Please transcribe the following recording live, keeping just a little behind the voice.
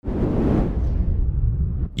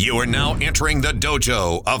You are now entering the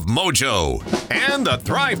dojo of Mojo and the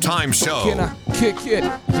Thrive Time Show. Can I kick it?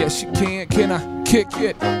 Yes, you can. Can I kick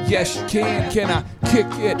it? Yes, you can. Can I kick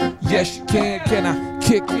it? Yes, you can. Can I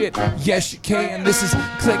kick it? Yes, you can. This is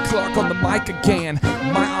Clay Clark on the mic again.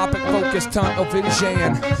 Myopic focus, tunnel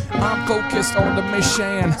vision. I'm focused on the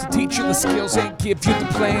mission to teach you the skills and give you the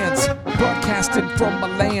plans. Broadcasting from my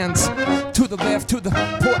lands to the left, to the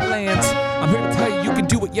Portlands. I'm here to tell you you can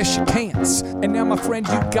do it, yes you can. And now my friend,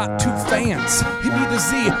 you got two fans. He be the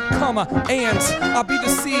Z, comma, ands. I'll be the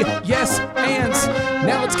C, yes, ands.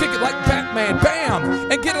 Now let's kick it like Batman, bam!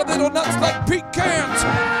 And get a little nuts like pecans.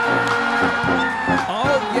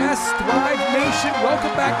 Oh yes, Thrive Nation,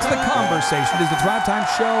 welcome back to the conversation. It is the Thrive Time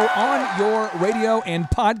Show on your radio and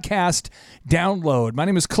podcast download. My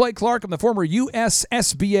name is Clay Clark. I'm the former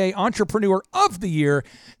USSBA Entrepreneur of the Year,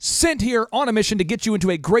 sent here on a mission to get you into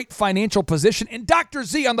a great financial position. And Dr.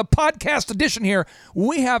 Z, on the podcast edition here,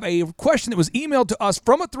 we have a question that was emailed to us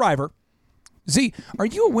from a Thriver. Z, are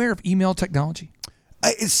you aware of email technology?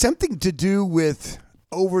 It's something to do with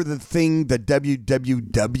over the thing, the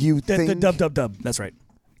www thing. The dub. That's right.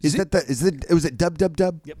 Was it dub?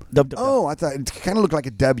 Yep. Dub. Oh, I thought it kind of looked like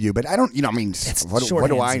a W, but I don't. It's what do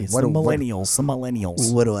I? The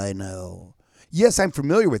millennials. What do I know? Yes, I'm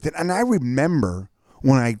familiar with it, and I remember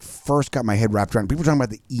when I first got my head wrapped around people talking about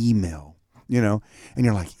the email, and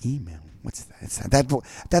you're like, email. What's that?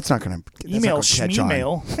 That's not going to email. Catch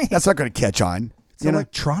on. That's not going to catch on. It's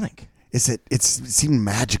electronic. It seemed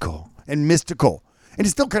magical and mystical. And it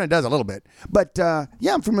still kind of does a little bit. But,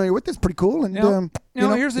 yeah, I'm familiar with this. Pretty cool. And,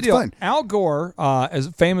 here's the deal. Fun. Al Gore is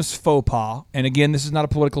a famous faux pas. And, again, this is not a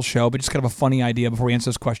political show, but just kind of a funny idea before we answer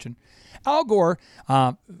this question. Al Gore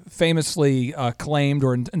famously claimed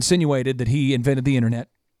or insinuated that he invented the Internet.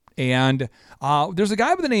 And there's a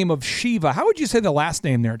guy by the name of Shiva. How would you say the last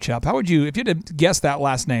name there, Chubb? How would you, if you had to guess that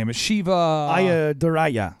last name? It's Shiva.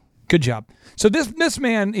 Ayyadurai. Good job. So this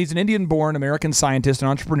man, he's an Indian-born American scientist and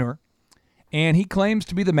entrepreneur. And he claims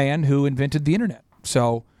to be the man who invented the internet.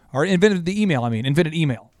 Or invented the email, invented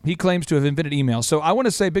email. He claims to have invented email. So I want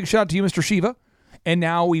to say big shout out to you, Mr. Shiva. And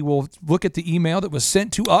now we will look at the email that was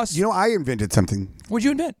sent to us. I invented something. What'd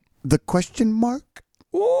you invent? The question mark.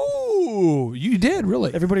 Ooh, you did,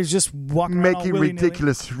 really. Everybody's just walking around making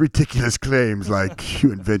ridiculous claims like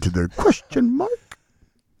you invented the question mark.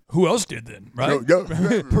 Who else did then, right? No.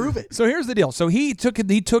 Prove it. So here's the deal. So we have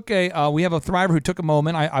a Thriver who took a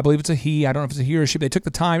moment. I believe it's a he. I don't know if it's a he or a she. They took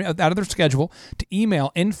the time out of their schedule to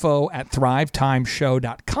email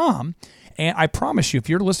info@thrivetimeshow.com. And I promise you, if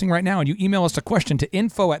you're listening right now and you email us a question to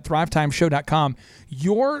info@thrivetimeshow.com,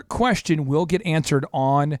 your question will get answered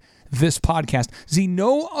on this podcast.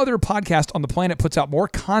 No other podcast on the planet puts out more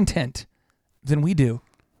content than we do.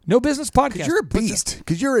 No business podcast. Because you're a beast.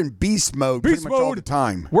 Because you're in beast mode pretty much all the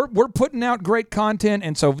time. We're putting out great content,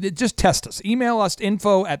 and so just test us. Email us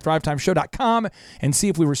info@thrivetimeshow.com and see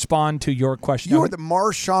if we respond to your question. You are the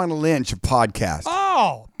Marshawn Lynch of podcasts.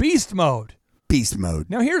 Oh, beast mode. Beast mode.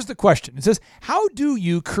 Now here's the question. It says, how do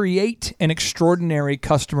you create an extraordinary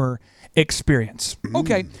customer experience?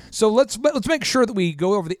 Okay, so let's make sure that we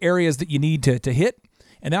go over the areas that you need to hit.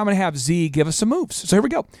 And now I'm going to have Z give us some moves. So here we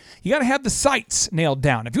go. You got to have the sights nailed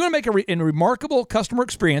down. If you want to make a remarkable customer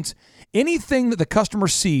experience, anything that the customer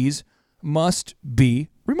sees must be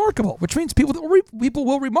remarkable, which means people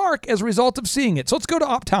will remark as a result of seeing it. So let's go to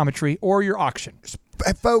optometry or your auction.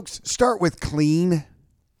 Folks, start with clean.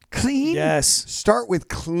 Clean? Yes. Start with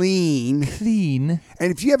clean. Clean.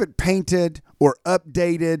 And if you have it painted or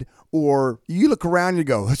updated, or you look around and you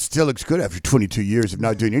go, it still looks good after 22 years of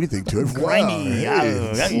not doing anything to it. Grimy.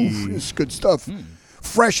 It's good stuff.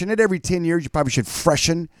 Freshen it every 10 years. You probably should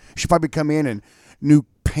freshen. You should probably come in and new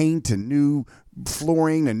paint and new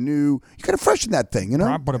flooring and you got to freshen that thing,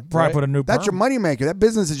 Probably put a new That's your money maker. That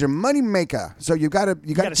business is your money maker. So you got to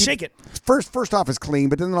shake it. First off is clean,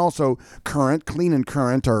 but then also clean and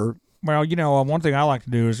current are. Well, one thing I like to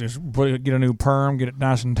do is just get a new perm, get it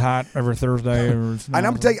nice and tight every Thursday. And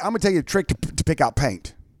I'm gonna tell you a trick to pick out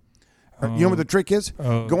paint. You know what the trick is?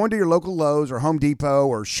 Go into your local Lowe's or Home Depot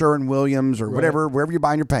or Sherwin-Williams or whatever, wherever you're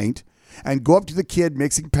buying your paint, and go up to the kid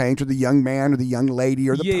mixing paint or the young man or the young lady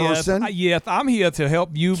or the person. Yes, I'm here to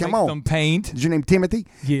help you make them paint. Is your name Timothy?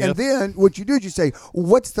 Yes. And then what you do is you say,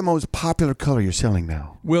 what's the most popular color you're selling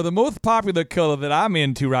now? Well, the most popular color that I'm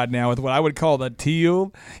into right now is what I would call the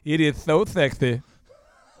teal. It is so sexy.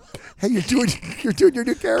 Hey, you're doing your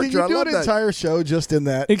new character. Can you do an entire show just in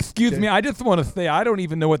that? Excuse me, I just want to say I don't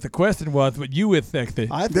even know what the question was, but you is sexy.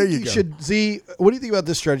 I think you should, Z, what do you think about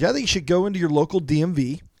this strategy? I think you should go into your local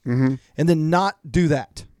DMV and then not do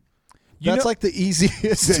that. That's like the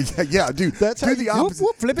easiest. yeah, dude. That's how do the you- opposite.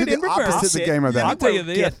 Whoop, flip do it the in reverse. opposite game of that. I'll tell you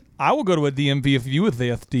this. I will go to a DMV if you were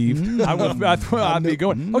there, Steve. I'd be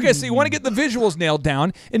going. Okay, so you want to get the visuals nailed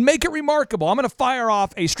down and make it remarkable. I'm going to fire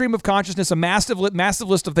off a stream of consciousness, a massive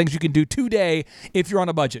list of things you can do today if you're on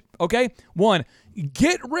a budget. Okay? 1,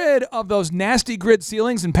 get rid of those nasty grid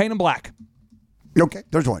ceilings and paint them black. Okay,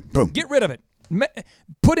 there's one. Boom. Get rid of it.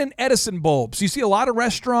 Put in Edison bulbs. You see a lot of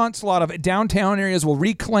restaurants, a lot of downtown areas will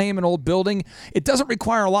reclaim an old building. It doesn't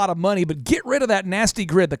require a lot of money, but get rid of that nasty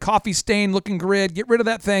grid, the coffee stain looking grid. Get rid of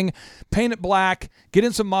that thing. Paint it black. Get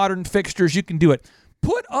in some modern fixtures. You can do it.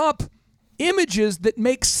 Put up images that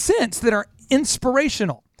make sense, that are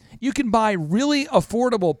inspirational. You can buy really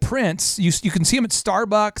affordable prints. You can see them at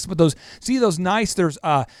Starbucks, but those nice.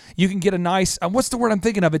 You can get a nice. What's the word I'm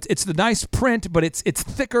thinking of? It's the nice print, but it's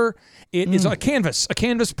thicker. It is a canvas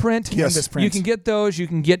print. Yes. Canvas print. You can get those. You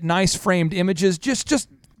can get nice framed images. Just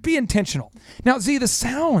be intentional. Now, Z, the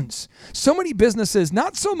sounds. So many businesses,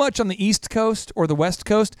 not so much on the East Coast or the West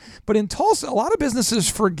Coast, but in Tulsa, a lot of businesses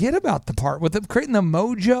forget about the part with creating the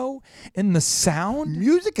mojo and the sound.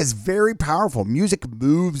 Music is very powerful. Music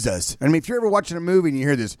moves us. I mean, if you're ever watching a movie and you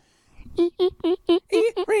hear this,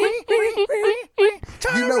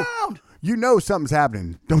 you know something's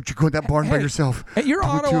happening. Don't you go in that barn by yourself. At your Don't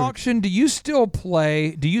auto do it. auction, do you still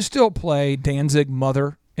play Danzig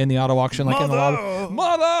Mother in the auto auction, like in the lobby?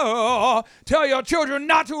 Mother, tell your children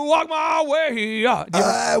not to walk my way.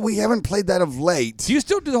 We haven't played that of late. Do you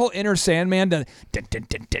still do the whole Inner Sandman? No,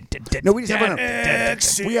 we just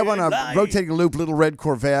have on a rotating loop Little Red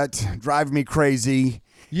Corvette, Drive Me Crazy.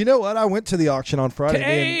 You know what? I went to the auction on Friday.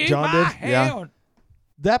 Me and John did. Yeah.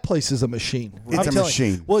 That place is a machine. It's I'm a telling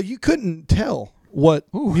machine. You. Well, you couldn't tell what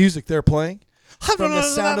music they're playing from the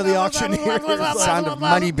sound of the auctioneer. Sound of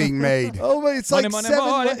money being made. Oh, but it's Money, like money, seven.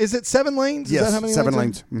 money. Is it 7 lanes? Yes, Is that how many 7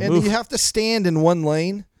 lanes. lanes. And you have to stand in one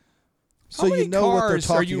lane, so How many you know what they're cars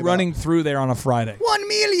talking are you about. running through there on a Friday? 1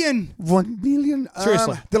 million. 1 million.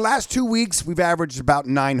 Seriously. The last 2 weeks, we've averaged about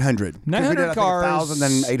 900. 'Cause we did, 900 I think, cars. 1,000,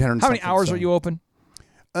 then 800. How many something, hours so. are you open?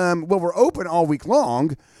 Well, we're open all week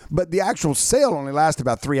long, but the actual sale only lasts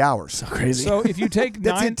about 3 hours. Crazy. So if you take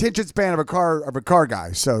That's the attention span of a car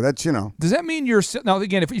guy. So that's does that mean you're now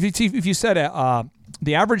again? If you said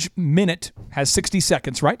the average minute has 60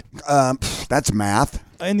 seconds, right? that's math.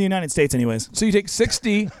 In the United States, anyways. So you take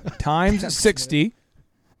 60 times 60.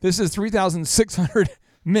 This is 3,600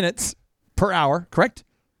 minutes per hour, correct?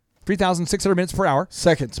 3,600 minutes per hour.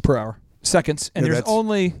 Seconds per hour. Seconds, and Yeah, there's that's-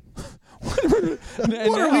 only.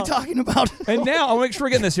 What are we talking about? And now I'll make sure we're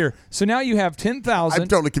getting this here. So now you have 10,000. I'm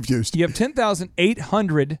totally confused. You have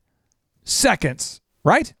 10,800 seconds,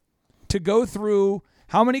 right? To go through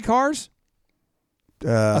how many cars?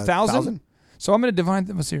 1,000? So I'm going to divide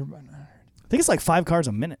them. Let's see. I think it's like 5 cars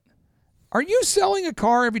a minute. Are you selling a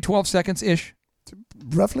car every 12 seconds ish?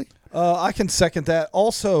 Roughly. I can second that.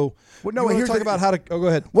 Also, Well, no, you wanna here's talk the- about how to. Oh, go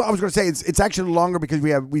ahead. Well, I was going to say it's actually longer because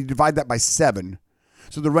we divide that by 7,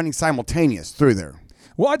 so they're running simultaneous through there.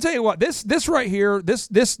 Well, I tell you what, this right here, this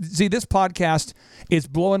podcast is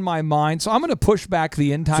blowing my mind. So I'm going to push back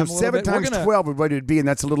the end time So a little 7 bit. times 12 would what it'd be, and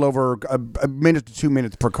that's a little over a minute to 2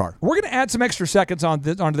 minutes per car. We're going to add some extra seconds onto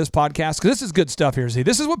this podcast because this is good stuff here, Z.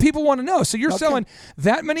 This is what people want to know. So you're selling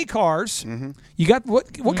that many cars. Mm-hmm. You got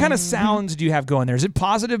what kind of sounds do you have going there? Is it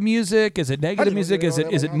positive music? Is it negative music? Is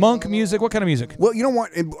it monk music? What kind of music? Well, you don't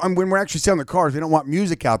want when we're actually selling the cars, we don't want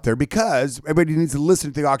music out there because everybody needs to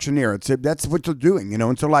listen to the auctioneer. That's what they're doing,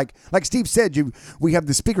 And so, like Steve said, we have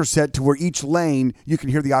the speaker set to where each lane you can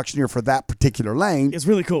hear the auctioneer for that particular lane. It's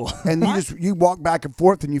really cool. And you walk back and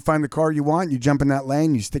forth and you find the car you want. You jump in that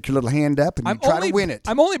lane. You stick your little hand up and you try to win it.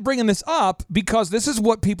 I'm only bringing this up because this is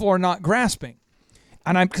what people are not grasping.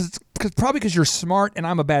 And probably because you're smart and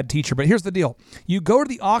I'm a bad teacher. But here's the deal. You go to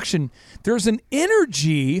the auction, there's an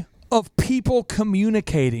energy of people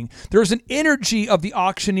communicating. There's an energy of the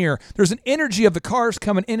auctioneer. There's an energy of the cars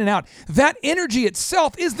coming in and out. That energy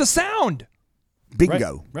itself is the sound.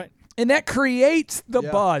 Bingo. Right. And that creates the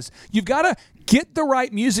buzz. You've got to get the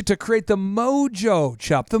right music to create the mojo,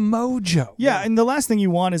 Chup, the mojo. Yeah, and the last thing you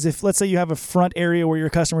want is if, let's say you have a front area where your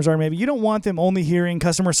customers are, maybe you don't want them only hearing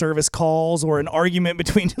customer service calls or an argument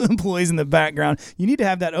between two employees in the background. You need to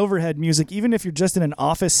have that overhead music, even if you're just in an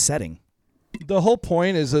office setting. The whole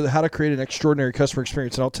point is how to create an extraordinary customer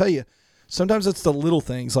experience. And I'll tell you, sometimes it's the little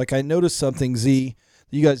things. Like I noticed something, Z,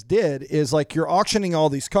 that you guys did is like you're auctioning all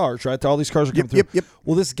these cars, right? All these cars are coming through. Yep.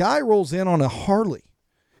 Well, this guy rolls in on a Harley,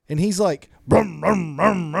 and he's like, brum, brum,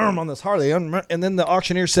 brum, brum, on this Harley. And then the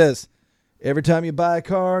auctioneer says, every time you buy a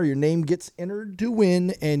car, your name gets entered to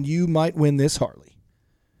win, and you might win this Harley.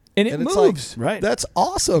 And it it's moves. like, Right. That's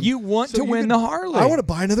awesome. You want to win the Harley. I want to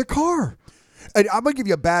buy another car. And I'm gonna give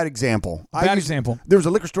you a bad example. Example. There was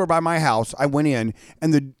a liquor store by my house. I went in,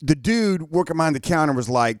 and the dude working behind the counter was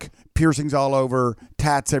like piercings all over,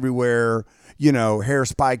 tats everywhere, hair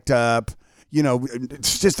spiked up.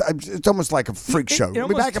 It's almost like a freak show. it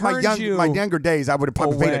almost Back in my turns you younger days, I would have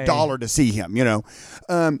probably paid away. $1 to see him.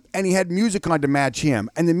 And he had music on to match him,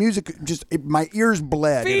 and the music my ears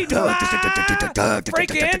bled.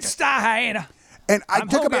 Frankenstein. And I I'm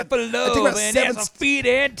took hungry about, for I took love, about and seven there's a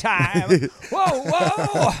feed-in time.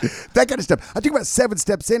 Whoa. that kind of stuff. I took about 7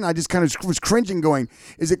 steps in. And I just kind of was cringing, going,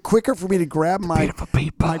 "Is it quicker for me to grab my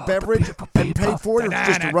beverage and pay for it, or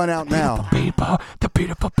just to run out now?" The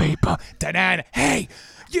beautiful people. Hey,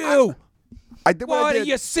 you. I did What I do did.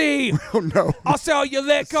 you see? Oh no! I'll sell you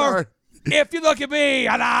liquor. Sorry. If you look at me.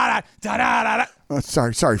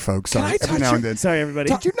 Sorry, folks. Sorry. I Every touch now your- and then. Sorry,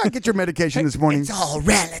 everybody. Did you not get your medication this morning?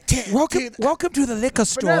 Welcome to the liquor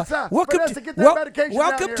store. Vanessa, welcome Vanessa, get that medication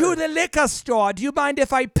welcome down to here. the liquor store. Do you mind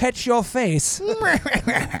if I pet your face?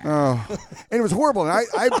 And it was horrible. And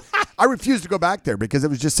I refused to go back there because it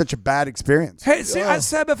was just such a bad experience. Hey,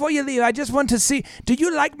 sir, before you leave, I just want to see, do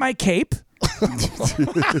you like my cape?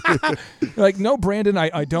 Like, no, Brandon,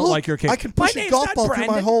 I don't like your cape. I can push My a name's golf not ball through my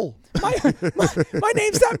Brandon. hole. My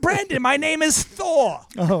name's not Brandon. My name is Thor.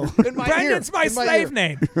 Oh. Brandon's my In my slave ear.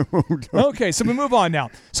 name. Okay, so we move on now.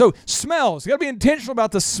 So smells. You got to be intentional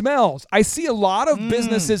about the smells. I see a lot of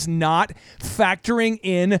businesses not factoring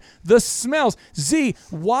in the smells. Z,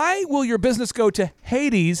 why will your business go to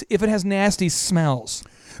Hades if it has nasty smells?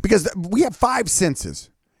 Because we have 5 senses.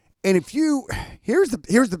 And if you here's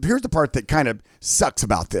the part that kind of sucks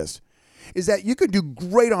about this is that you could do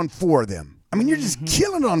great on 4 of them. I mean, you're just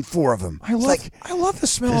killing it on 4 of them. I love the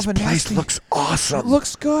smell of a nasty. awesome. It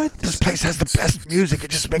looks good. This place has the best music.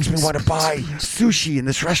 It just makes me want to buy sushi in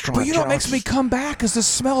this restaurant. But what makes me come back is the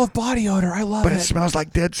smell of body odor. I love But it. it smells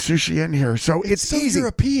like dead sushi in here, so it's so easy.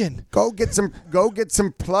 European. Go get some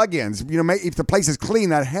plugins. If the place is clean,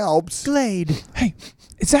 that helps. Glade. Hey,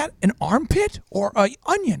 is that an armpit or an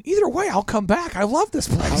onion? Either way, I'll come back. I love this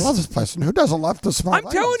place. I love this place. And who doesn't love the smell? I'm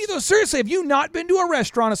telling you, though, seriously, have you not been to a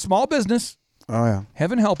restaurant, a small business, Oh yeah.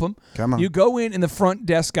 heaven help them, Come on. you go in and the front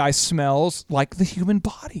desk guy smells like the human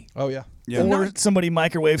body. Oh, yeah. Or somebody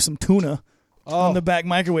microwave some tuna on the back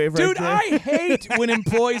microwave right Dude, there. I hate when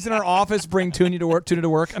employees in our office bring tuna to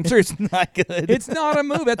work. I'm serious. Not good. It's not a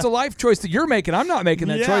move. That's a life choice that you're making. I'm not making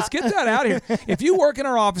that Yeah. choice. Get that out of here. If you work in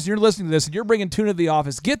our office and you're listening to this and you're bringing tuna to the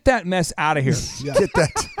office, get that mess out of here. Get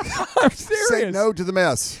that. I'm serious. Say no to the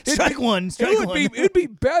mess. Strike one. It'd be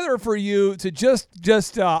better for you to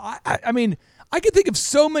just I mean, I could think of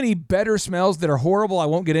so many better smells that are horrible I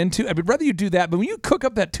won't get into. I'd rather you do that. But when you cook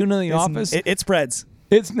up that tuna in the office, It spreads.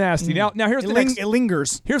 it's nasty. Now here's the next. It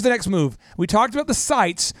lingers. Here's the next move. We talked about the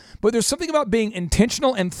sights, but there's something about being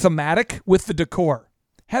intentional and thematic with the decor.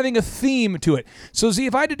 Having a theme to it. So, Z,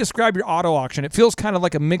 if I had to describe your auto auction, it feels kind of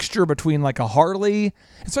like a mixture between like a Harley.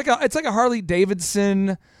 It's like a Harley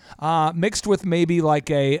Davidson mixed with maybe like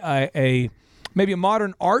a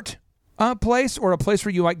modern art place, or a place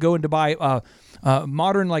where you might go in to buy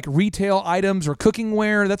modern like retail items or cooking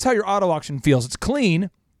ware. That's how your auto auction feels. It's clean.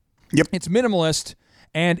 Yep. It's minimalist,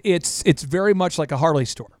 and it's very much like a Harley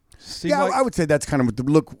store. Yeah, I would say that's kind of what the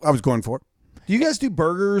look I was going for. Do you guys do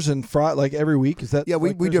burgers and fry like every week? Is that Yeah, we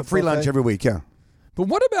like, do there's a free lunch buffet? every week. Yeah. But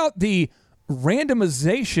what about the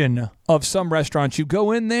randomization of some restaurants? You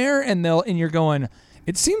go in there and you're going,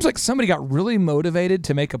 it seems like somebody got really motivated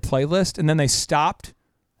to make a playlist and then they stopped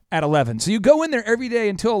at 11. So you go in there every day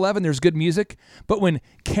until 11, there's good music. But when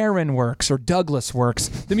Karen works or Douglas works,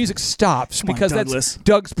 the music stops because that's Douglas.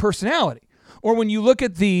 Doug's personality. Or when you look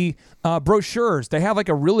at the brochures, they have like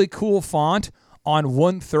a really cool font on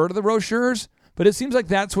 1/3 of the brochures. But it seems like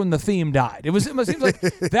that's when the theme died. It seems like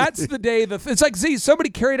that's the day. It's like, Z, somebody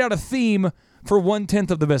carried out a theme for 1/10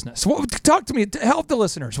 of the business. Talk to me. Help the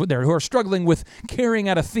listeners there who are struggling with carrying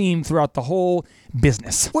out a theme throughout the whole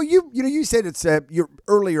business. Well, you said it's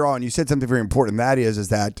earlier on. You said something very important. That is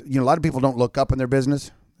that a lot of people don't look up in their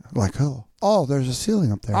business. Like, oh, there's a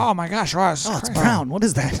ceiling up there. Oh my gosh, It's brown. What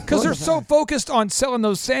is that? because they're so focused on selling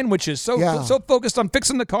those sandwiches, so Yeah. focused on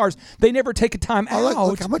fixing the cars, they never take a time Oh, out.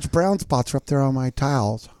 look how much brown spots are up there on my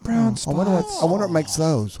tiles. Brown I wonder what makes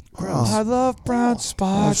those. I love brown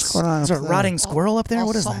spots. What's going on Is there up a there? rotting squirrel up there?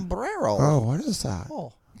 What is that? Sombrero. Oh, what is that?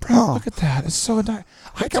 Brown, look at that. It's so nice.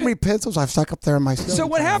 Look how many pencils I've stuck up there in my So ceiling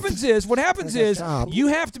what tile. happens is job. you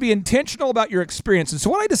have to be intentional about your experiences. So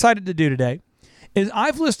what I decided to do today is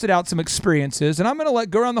I've listed out some experiences, and I'm going to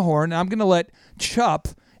go around the horn, and I'm going to let Chup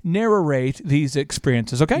narrate these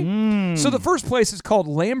experiences, okay? So the first place is called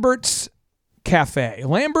Lambert's Cafe.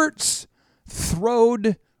 Lambert's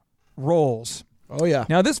Throwed Rolls. Oh, yeah.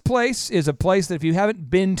 Now, this place is a place that if you haven't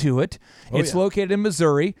been to it, it's located in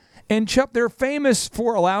Missouri. And, Chup, they're famous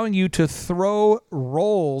for allowing you to throw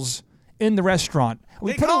rolls in the restaurant.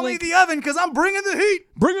 They call me the oven because I'm bringing the heat.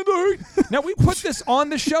 Bringing the heat. Now, we put this on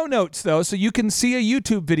the show notes, though, so you can see a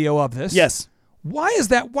YouTube video of this. Yes. Why is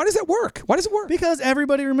that? Why does that work? Why does it work? Because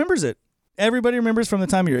everybody remembers it. Everybody remembers from the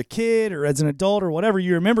time you're a kid or as an adult or whatever,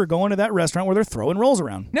 you remember going to that restaurant where they're throwing rolls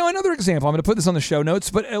around. Now, another example, I'm going to put this on the show notes,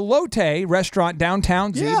 but a Lotte restaurant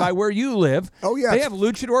downtown, Z, by where you live, they have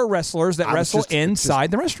luchador wrestlers that wrestle inside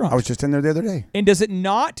the restaurant. I was just in there the other day. And does it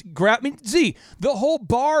not grab? I mean, Z, the whole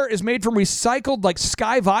bar is made from recycled, like,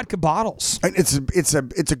 Sky vodka bottles. And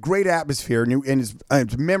it's a great atmosphere, and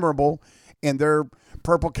it's memorable, and their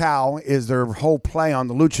Purple Cow is their whole play on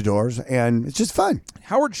the luchadors, and it's just fun.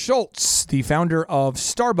 Howard Schultz, the founder of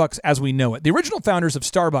Starbucks as we know it. The original founders of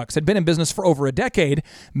Starbucks had been in business for over a decade,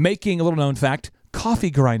 making, a little known fact, coffee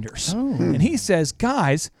grinders. And he says,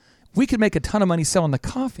 guys, we could make a ton of money selling the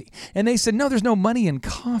coffee. And they said, no, there's no money in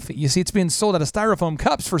coffee. You see, it's being sold out of styrofoam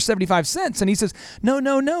cups for 75 cents. And he says, no.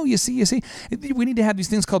 You see, we need to have these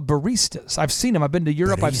things called baristas. I've seen them. I've been to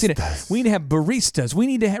Europe. I've seen it. We need to have baristas. We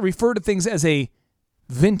need to refer to things as a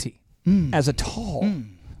venti, as a tall.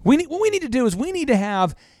 What we need to do is we need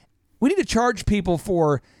to charge people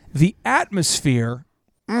for the atmosphere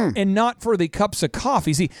and not for the cups of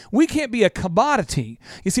coffee. See, we can't be a commodity.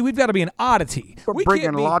 You see, we've got to be an oddity. We're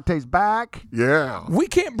bringing lattes back. Yeah. We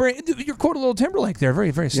can't bring. You're quoting a little Timberlake there.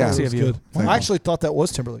 Very, very sexy of you. Good. I actually thought that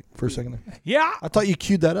was Timberlake for a second there. Yeah. I thought you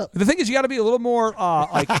queued that up. The thing is, you got to be a little more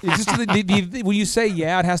like. It's just when you say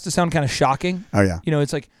it has to sound kind of shocking. Oh yeah. You know,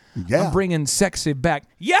 it's like I'm bringing sexy back.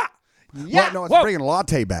 Yeah. Yeah. Well, no, it's bringing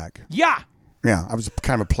latte back. Yeah. Yeah. I was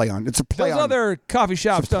kind of a play on. It's a play Those on. other coffee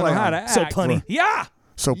shops don't know how to act. So punny. Yeah.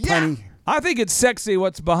 So punny. I think it's sexy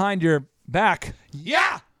what's behind your back.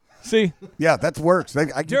 Yeah. See? Yeah, that works.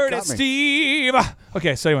 Dirty Steve.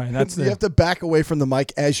 Okay, so anyway, that's You have to back away from the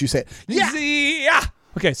mic as you say it. Yeah.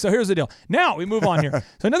 Okay, so here's the deal. Now we move on here.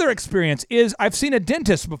 So another experience is I've seen a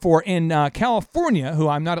dentist before in California, who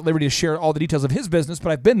I'm not at liberty to share all the details of his business,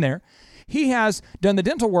 but I've been there. He has done the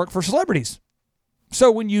dental work for celebrities.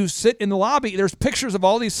 So when you sit in the lobby, there's pictures of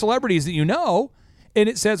all these celebrities that you know, and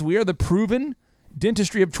it says we are the proven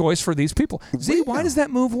dentistry of choice for these people. Z, why does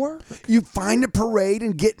that move work? You find a parade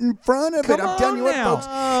and get in front of it. I'm telling you what, folks.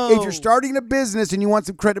 If you're starting a business and you want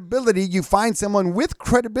some credibility, you find someone with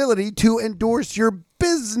credibility to endorse your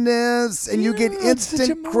business, and you get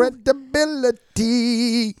instant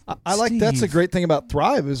credibility. I like that's a great thing about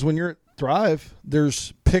Thrive is when you're at Thrive,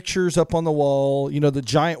 there's pictures up on the wall, you know, the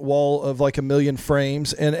giant wall of like 1 million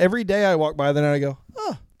frames, and every day I walk by there and I go,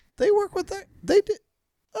 oh, they work with that. They did.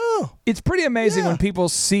 Oh, it's pretty amazing when people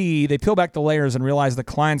they peel back the layers and realize the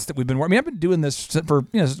clients that we've been working. I mean, I've been doing this for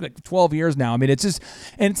like 12 years now. I mean, it's just,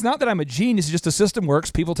 and it's not that I'm a genius. It's just the system works.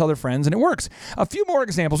 People tell their friends, and it works. A few more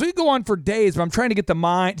examples. We could go on for days, but I'm trying to get the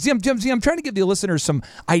mind. I'm trying to give the listeners some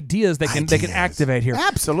ideas they can activate here.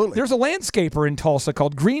 Absolutely. There's a landscaper in Tulsa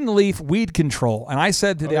called Greenleaf Weed Control, and I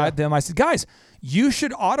said to them, I said, guys, you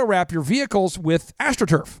should auto wrap your vehicles with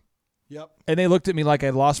AstroTurf. Yep. And they looked at me like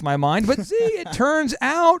I'd lost my mind. But see, it turns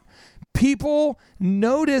out people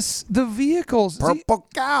notice the vehicles. Purple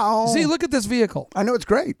Cow. See, look at this vehicle. I know, it's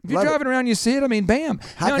great. If you're driving around, you see it. I mean, bam.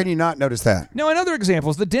 How can you not notice that? Now, another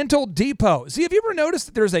example is the Dental Depot. See, have you ever noticed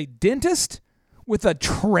that there's a dentist with a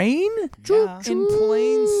train in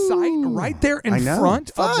plain sight right there in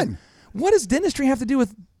front of what does dentistry have to do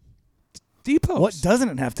with depots? What doesn't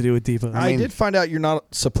it have to do with depots? I did find out you're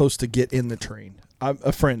not supposed to get in the train. I'm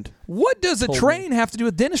a friend. What does a train have to do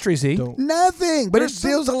with dentistry, Z? Nothing, but it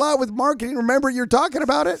deals a lot with marketing. Remember, you're talking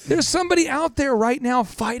about it. There's somebody out there right now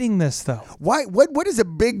fighting this, though. Why? What does a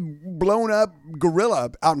big blown up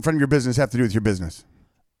gorilla out in front of your business have to do with your business?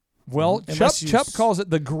 Well, Chup calls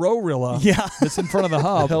it the Growrilla. Yeah. That's in front of the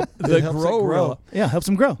hub. The Growrilla. Yeah, helps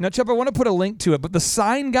them grow. Now, Chup, I want to put a link to it, but the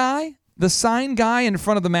sign guy in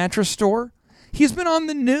front of the mattress store, he's been on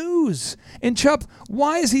the news. And Chup,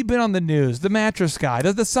 why has he been on the news? The mattress guy,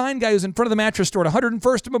 the sign guy who's in front of the mattress store at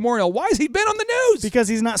 101st and Memorial. Why has he been on the news? Because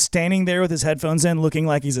he's not standing there with his headphones in looking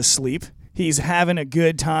like he's asleep. He's having a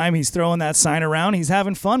good time. He's throwing that sign around. He's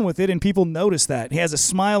having fun with it, and people notice that. He has a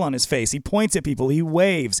smile on his face. He points at people. He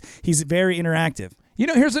waves. He's very interactive. You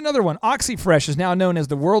know, here's another one. OxyFresh is now known as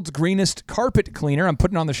the world's greenest carpet cleaner. I'm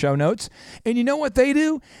putting it on the show notes. And you know what they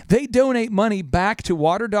do? They donate money back to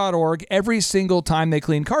water.org every single time they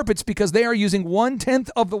clean carpets because they are using 1/10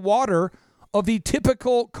 of the water of the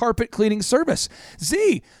typical carpet cleaning service.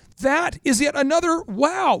 Z, that is yet another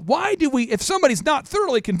wow. Why do we, if somebody's not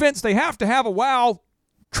thoroughly convinced they have to have a wow,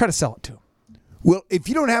 try to sell it to them? Well, if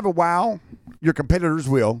you don't have a wow, your competitors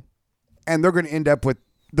will, and they're going to end up with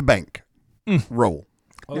the bank roll.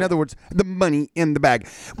 In other words, the money in the bag.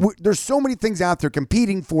 There's so many things out there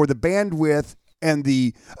competing for the bandwidth and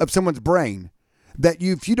of someone's brain that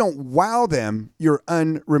if you don't wow them, you're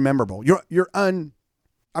unrememberable. You're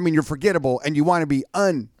forgettable, and you want to be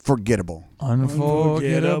unforgettable.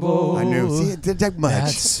 Unforgettable. I knew. See, it didn't take much.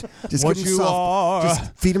 That's just what give them you are.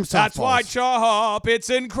 Just feed them softballs. That's why Chop, it's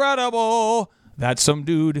incredible. That's some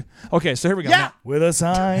dude. Okay, so here we go. Yeah. With a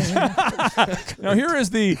sign. Now, here is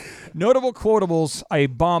the notable quotables, a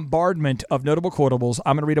bombardment of notable quotables.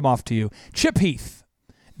 I'm going to read them off to you. Chip Heath,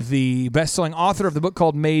 the best-selling author of the book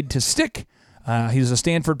called Made to Stick. He's a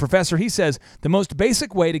Stanford professor. He says, the most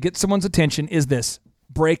basic way to get someone's attention is this: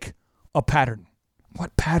 break a pattern.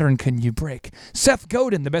 What pattern can you break? Seth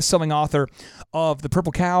Godin, the best-selling author of The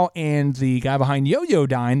Purple Cow and the guy behind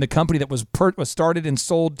Yoyodyne, the company that was started and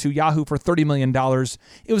sold to Yahoo for $30 million.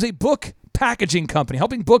 It was a book packaging company,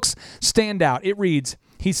 helping books stand out. It reads,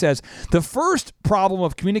 he says, the first problem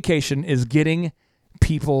of communication is getting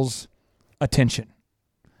people's attention.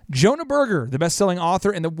 Jonah Berger, the best-selling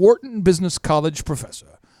author and the Wharton Business College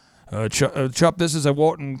professor. Chup, this is a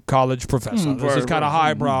Wharton College professor. This is kind of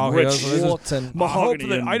highbrow here. Wharton.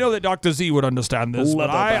 Hopefully, I know that Dr. Z would understand this, but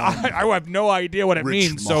I have no idea what it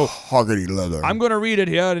means. So mahogany leather. I'm going to read it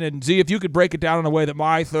here, and Z, if you could break it down in a way that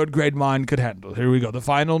my third-grade mind could handle. Here we go. The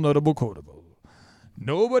final notable quotable.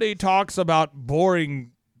 Nobody talks about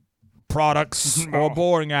boring products or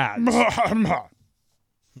boring ads.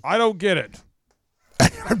 I don't get it.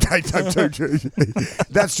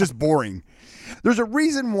 That's just boring. There's a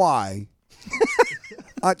reason why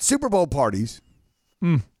at Super Bowl parties,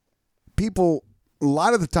 people, a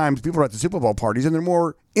lot of the times people are at the Super Bowl parties and they're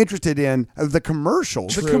more interested in the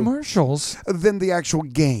commercials. The commercials? Than the actual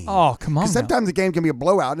game. Oh, come on. Because sometimes the game can be a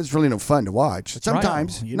blowout and it's really no fun to watch.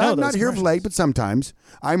 Sometimes. You know not here of late, but sometimes.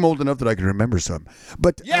 I'm old enough that I can remember some.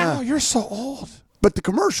 But you're so old. But the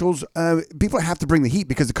commercials, people have to bring the heat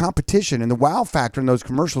because the competition and the wow factor in those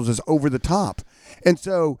commercials is over the top. And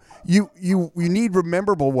so you need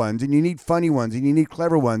rememberable ones, and you need funny ones, and you need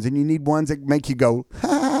clever ones, and you need ones that make you go,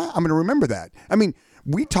 ha, I'm going to remember that. I mean,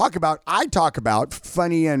 I talk about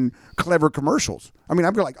funny and clever commercials. I mean,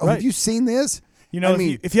 I'm like, oh, have you seen this? You know,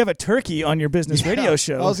 if you have a turkey on your business radio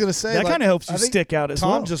show, I was going to say that kind of helps you stick out as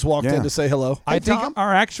well. Tom just walked in to say hello. I think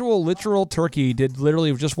our actual literal turkey did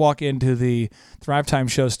literally just walk into the Thrive Time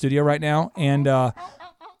Show studio right now, and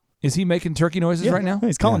is he making turkey noises right now?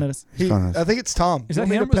 He's calling at us. I think it's Tom. Is that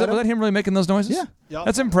him? Was that him really making those noises? Yeah.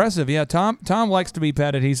 That's impressive. Yeah, Tom likes to be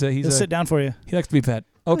petted. He'll sit down for you. He likes to be pet.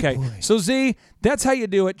 Okay, so Z, that's how you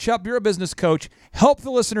do it. Chup, you're a business coach. Help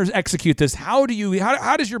the listeners execute this. How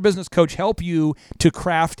does your business coach help you to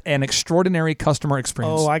craft an extraordinary customer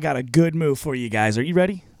experience? Oh, I got a good move for you guys. Are you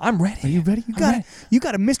ready? I'm ready. Are you ready? You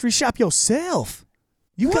got to mystery shop yourself.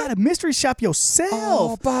 You got to mystery shop yourself.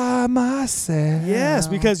 All by myself. Yes,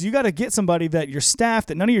 because you got to get somebody that your staff,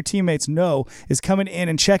 that none of your teammates know, is coming in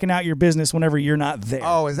and checking out your business whenever you're not there.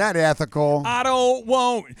 Oh, is that ethical? I don't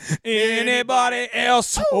want anybody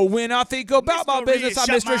else. Oh, when I think about my business, I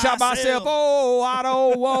mystery shop myself. Oh, I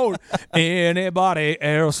don't want anybody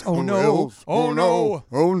else. Oh, no. Oh, no.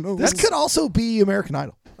 Oh, no. That could also be American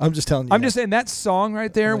Idol. I'm just telling you. I'm just saying that song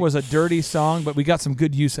right there was a dirty song, but we got some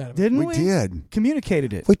good use out of it. Didn't we? We did.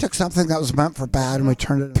 Communicated it. We took something that was meant for bad and we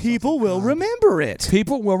turned it into People will remember it.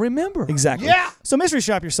 People will remember. Exactly. Yeah. So mystery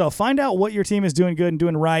shop yourself. Find out what your team is doing good and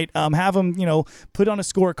doing right. Have them, put on a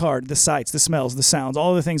scorecard, the sights, the smells, the sounds,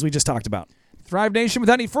 all the things we just talked about. Thrive Nation,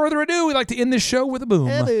 without any further ado, we'd like to end this show with a boom.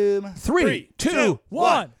 Boom. 3, 2,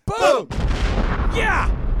 1, boom!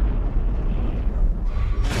 Yeah!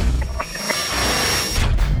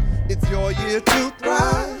 It's your year to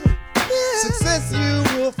thrive. Success you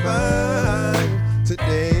will find.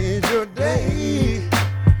 Today is your day,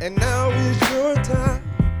 and now is your time.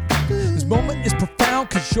 This moment is profound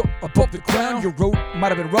because you're above the ground. Your road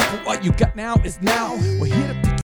might have been rough, but what you got now is now. We're here to pick